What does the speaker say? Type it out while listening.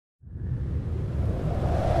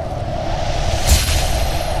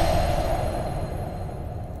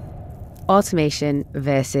Automation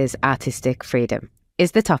versus artistic freedom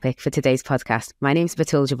is the topic for today's podcast. My name's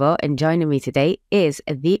Bettool Jabur, and joining me today is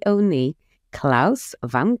the only Claus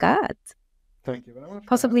Vemgaard. Thank you very much.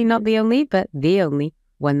 Possibly not the only, but the only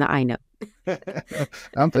one that I know.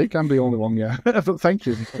 I think I'm the only one, yeah. But thank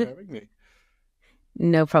you for having me.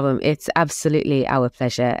 No problem. It's absolutely our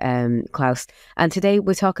pleasure, Claus. And today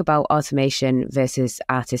we talk about automation versus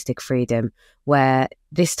artistic freedom, where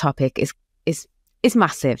this topic is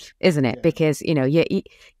massive, isn't it? Yeah. Because,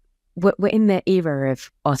 we're in the era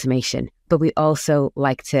of automation, but we also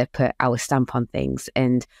like to put our stamp on things.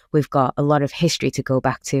 And we've got a lot of history to go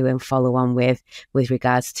back to and follow on with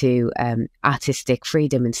regards to artistic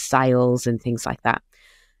freedom and styles and things like that.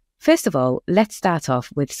 First of all, let's start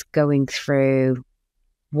off with going through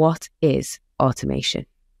what is automation.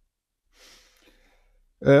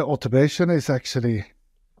 Automation is actually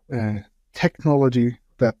technology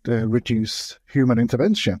that reduce human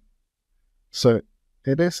intervention. So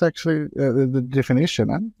it is actually the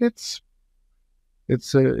definition, and it's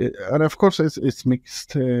and of course it's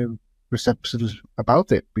mixed receptions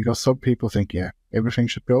about it, because some people think everything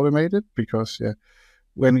should be automated, because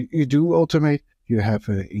when you do automate you have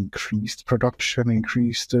increased production,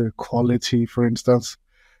 increased quality, for instance,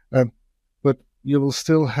 but you will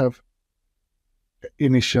still have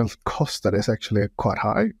initial cost that is actually quite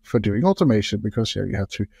high for doing automation, because you have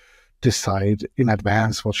to decide in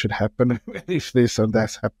advance what should happen if this and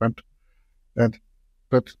that happened.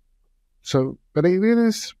 But it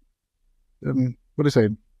is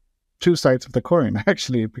two sides of the coin,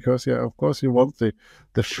 actually, because of course you want the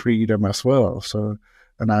freedom as well. So,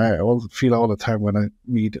 and I feel all the time when I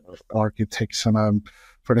meet architects, and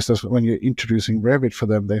for instance, when you're introducing Revit for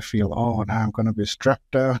them, they feel, now I'm going to be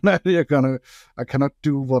strapped down. I cannot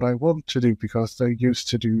do what I want to do, because they're used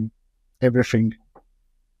to do everything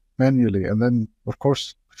manually. And then, of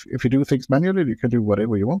course, if you do things manually, you can do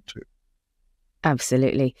whatever you want to.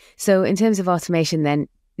 Absolutely. So in terms of automation, then,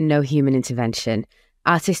 no human intervention.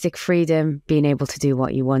 Artistic freedom, being able to do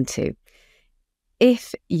what you want to.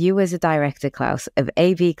 If you as a director, Claus, of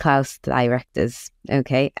AV Claus directors,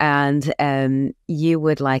 okay, and you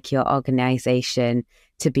would like your organization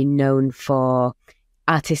to be known for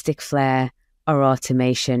artistic flair or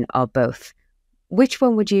automation or both, which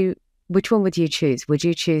one would you choose? Would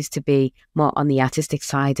you choose to be more on the artistic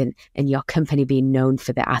side and your company being known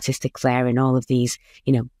for the artistic flair and all of these,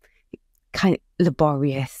 kind of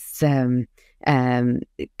laborious, kind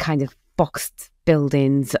of boxed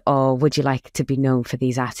buildings, or would you like to be known for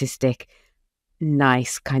these artistic,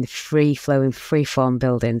 nice, kind of free-flowing, free-form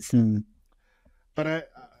buildings? But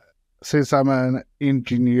since I'm an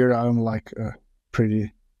engineer, I'm like a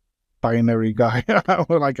pretty binary guy. I'm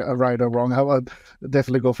like a right or wrong. I would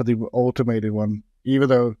definitely go for the automated one, even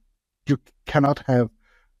though you cannot have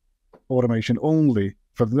automation only.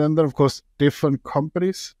 For them, of course, different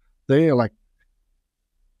companies, they are like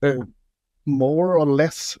more or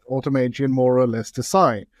less automation, more or less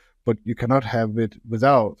design, but you cannot have it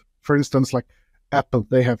without. For instance, like Apple,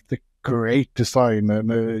 they have the great design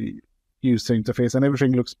and user interface, and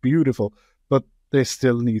everything looks beautiful, but they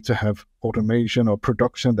still need to have automation or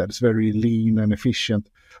production that is very lean and efficient,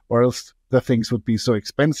 or else the things would be so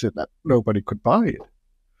expensive that nobody could buy it.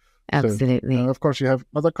 Absolutely. So, of course, you have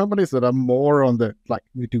other companies that are more on the, like,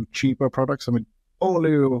 we do cheaper products. I mean, only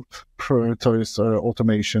prioritize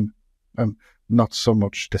automation and not so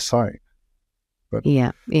much design. But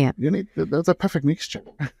you need, that's a perfect mixture.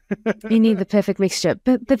 You need the perfect mixture.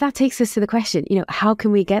 But that takes us to the question, how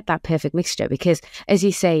can we get that perfect mixture? Because as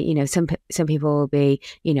you say, some people will be,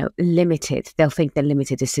 limited. They'll think they're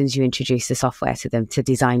limited as soon as you introduce the software to them to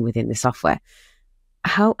design within the software.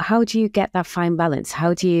 How do you get that fine balance?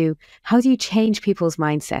 How do you change people's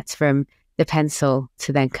mindsets from the pencil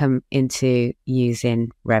to then come into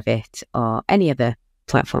using Revit or any other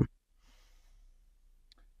platform?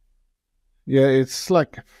 Yeah, it's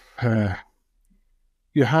like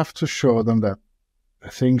you have to show them that the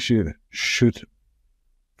things you should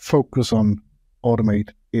focus on automate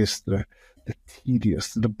is the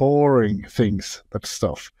tedious, the boring things, that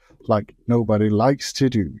stuff like nobody likes to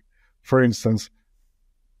do. For instance,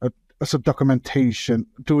 as a documentation,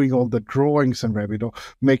 doing all the drawings in Revit or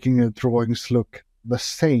making the drawings look the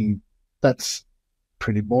same, that's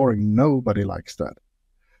pretty boring. Nobody likes that.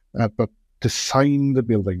 But design the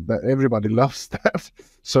building, that everybody loves that.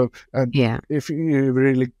 So, if you're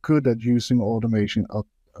really good at using automation,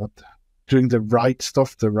 at doing the right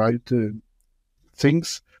stuff, the right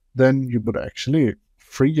things, then you would actually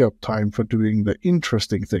free up time for doing the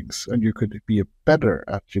interesting things, and you could be better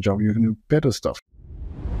at your job. You can do better stuff.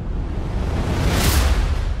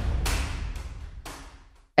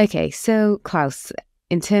 Okay, so Klaus,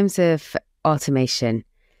 in terms of automation,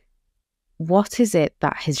 what is it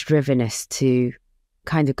that has driven us to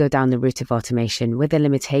kind of go down the route of automation? Were there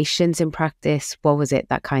limitations in practice? What was it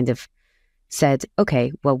that kind of said,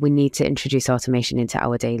 okay, well, we need to introduce automation into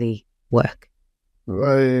our daily work?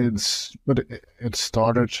 It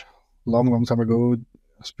started long time ago,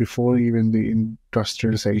 before even the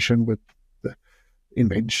industrialization with the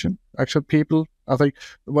invention. Actually, people, I think,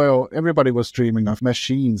 well, everybody was dreaming of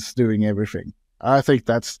machines doing everything. I think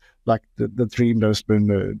that's like the dream that's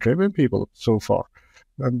been driven people so far.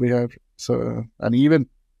 And we have, and even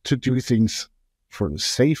to do things for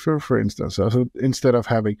safer, for instance. So instead of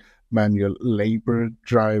having manual labor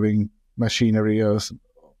driving machinery,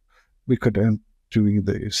 we could then doing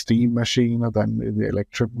the steam machine and then the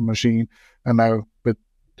electric machine. And now with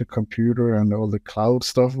the computer and all the cloud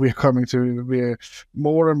stuff we're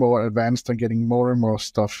more and more advanced and getting more and more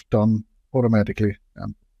stuff done automatically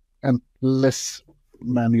and less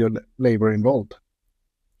manual labor involved.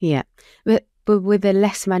 Yeah. But with the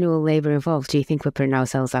less manual labor involved, do you think we're putting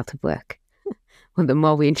ourselves out of work? Well, the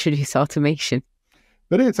more we introduce automation.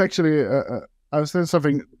 But it's actually, I was saying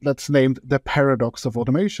something that's named the paradox of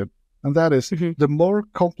automation. And that is, the more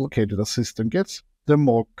complicated a system gets, the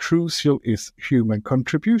more crucial is human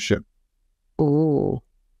contribution. Oh,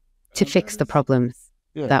 to fix the problems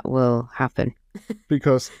that will happen.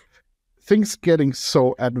 Because things getting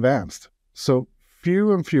so advanced, so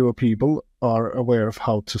fewer and fewer people are aware of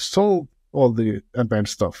how to solve all the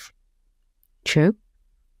advanced stuff. True.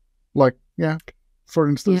 Like, for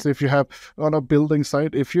instance, if you have on a building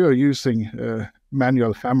site, if you're using a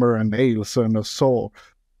manual hammer and nails and a saw,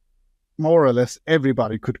 more or less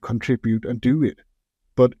everybody could contribute and do it.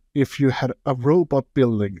 But if you had a robot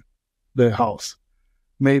building the house,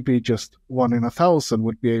 maybe just 1 in 1,000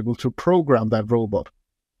 would be able to program that robot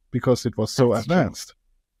because it was so advanced.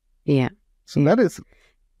 True. Yeah. So that is,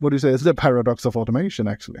 what you say, is the paradox of automation,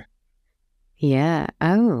 actually. Yeah.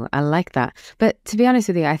 Oh, I like that. But to be honest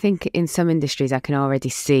with you, I think in some industries I can already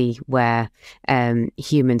see where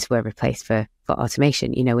humans were replaced for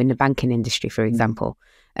automation. You know, in the banking industry, for example,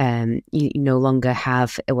 you no longer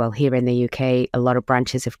have, well, here in the UK, a lot of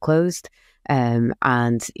branches have closed.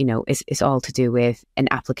 And, you know, it's all to do with an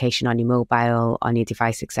application on your mobile, on your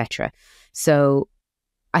device, etc. So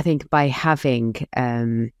I think by having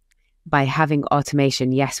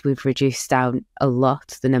automation, yes, we've reduced down a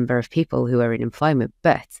lot the number of people who are in employment,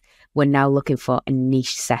 but we're now looking for a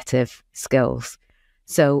niche set of skills.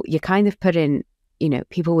 So you're kind of putting, you know,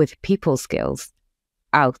 people with people skills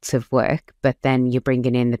out of work, but then you're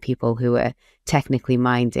bringing in the people who are technically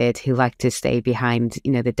minded, who like to stay behind,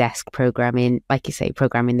 you know, the desk programming, like you say,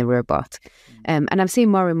 programming the robot. And I'm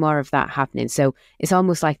seeing more and more of that happening. So it's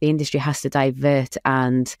almost like the industry has to divert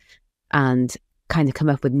and kind of come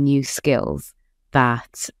up with new skills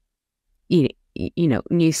that, you know,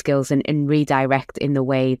 new skills and redirect in the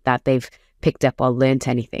way that they've picked up or learnt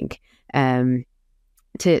anything,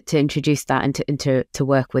 to introduce that and to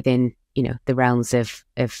work within, you know, the realms of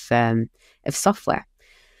software.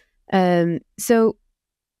 So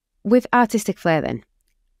with artistic flair then,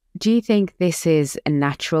 do you think this is a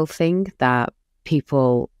natural thing that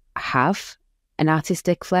people have, an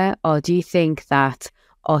artistic flair, or do you think that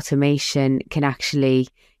automation can actually,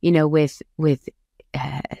 you know, with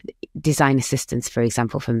design assistance, for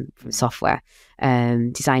example, from software,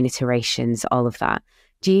 design iterations, all of that,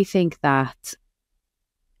 do you think that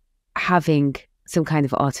having some kind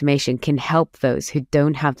of automation can help those who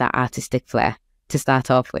don't have that artistic flair to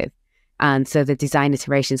start off with? And so the design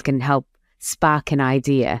iterations can help spark an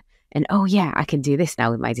idea and, oh yeah, I can do this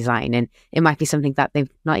now with my design. And it might be something that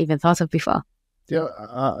they've not even thought of before. Yeah,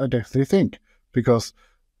 I definitely think, because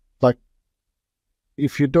like,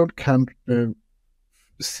 if you can't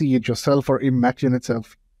see it yourself or imagine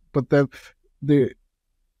itself, but then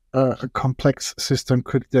a complex system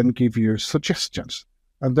could then give you suggestions,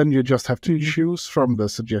 and then you just have to choose from the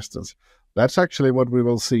suggestions. That's actually what we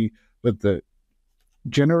will see with the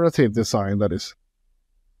generative design that is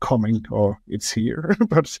coming, or it's here.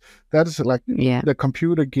 But that is like, the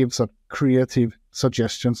computer gives us creative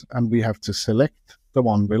suggestions, and we have to select the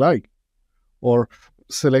one we like, or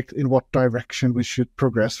select in what direction we should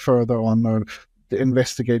progress further on or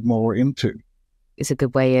investigate more into. It's a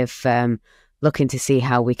good way of looking to see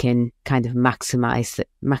how we can kind of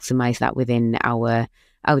maximize that within our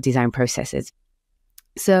design processes.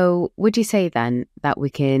 So would you say then that we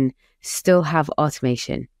can still have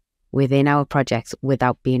automation within our projects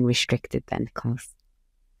without being restricted then, Klaus?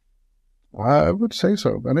 I would say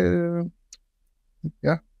so. And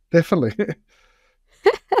yeah, definitely.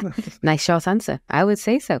 Nice short answer. I would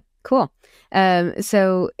say so. Cool.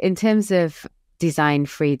 So in terms of design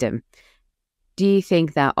freedom, do you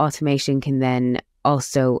think that automation can then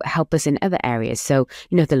also help us in other areas? So,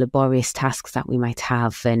 the laborious tasks that we might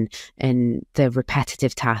have and the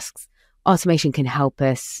repetitive tasks, automation can help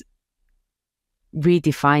us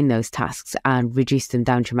redefine those tasks and reduce them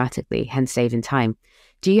down dramatically, hence saving time.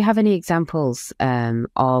 Do you have any examples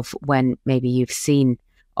of when maybe you've seen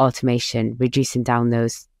automation reducing down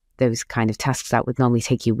those kind of tasks that would normally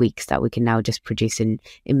take you weeks that we can now just produce in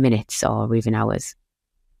minutes or even hours?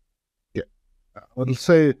 Yeah, I would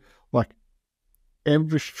say like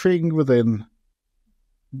everything within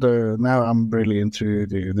now I'm really into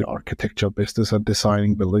the architectural business and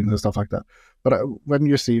designing buildings and stuff like that. But when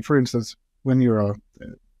you see, for instance, when you're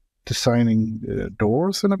designing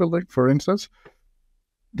doors in a building, for instance,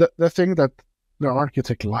 the thing that the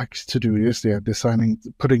architect likes to do is they're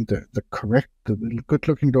putting the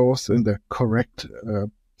good-looking doors in the correct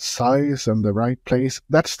size and the right place.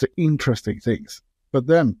 That's the interesting things. But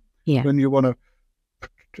then when you want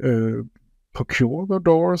to procure the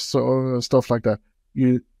doors or stuff like that,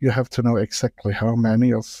 you have to know exactly how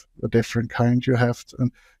many of the different kinds you have,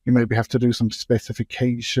 and you maybe have to do some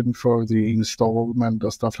specification for the installment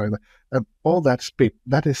or stuff like that. And all that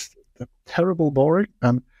is terrible boring.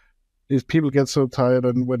 And if people get so tired,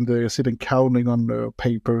 and when they're sitting counting on the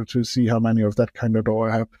paper to see how many of that kind of door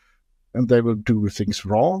I have, and they will do things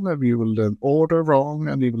wrong, and you will then order wrong,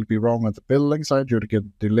 and it will be wrong at the building side, you'll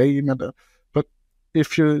get delay. But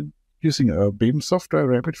if you're using a BIM software,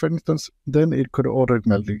 Revit, for instance, then it could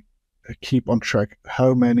automatically keep on track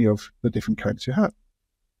how many of the different kinds you have.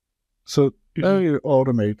 So now you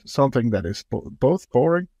automate something that is both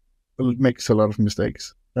boring, but it makes a lot of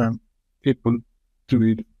mistakes, and it will do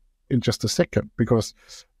it in just a second, because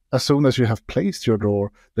as soon as you have placed your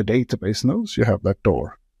door, the database knows you have that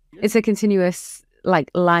door. It's a continuous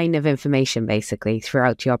line of information basically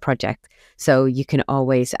throughout your project, so you can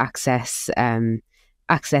always access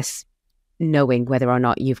knowing whether or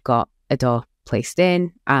not you've got a door placed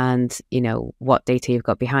in, and what data you've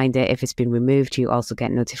got behind it. If it's been removed, you also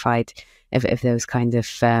get notified of those kind of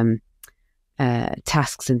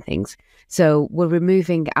tasks and things. So we're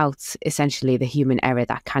removing out essentially the human error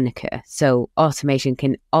that can occur. So automation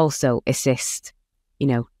can also assist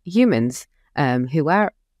humans who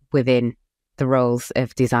are within the roles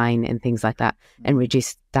of design and things like that, and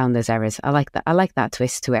reduce down those errors. I like that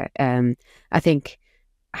twist to it. I think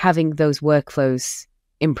having those workflows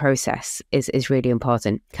in process is really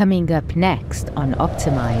important. Coming up next on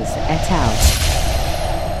Optimise et al.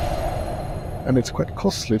 And it's quite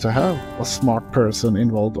costly to have a smart person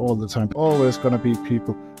involved all the time. Always going to be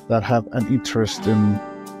people that have an interest in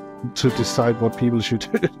to decide what people should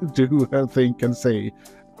do and think and say.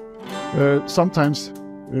 Sometimes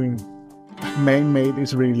man-made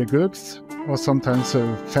is really good, or sometimes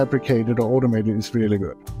fabricated or automated is really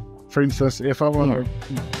good. For instance, if I want to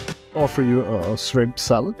offer you a shrimp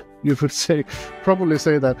salad, you would probably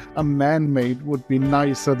say that a man-made would be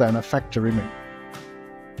nicer than a factory-made.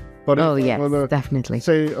 But definitely.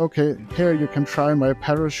 Say, okay, here you can try my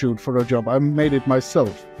parachute for a job. I made it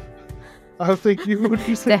myself. I think you would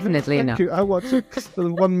say, definitely not. I want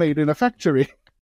one made in a factory.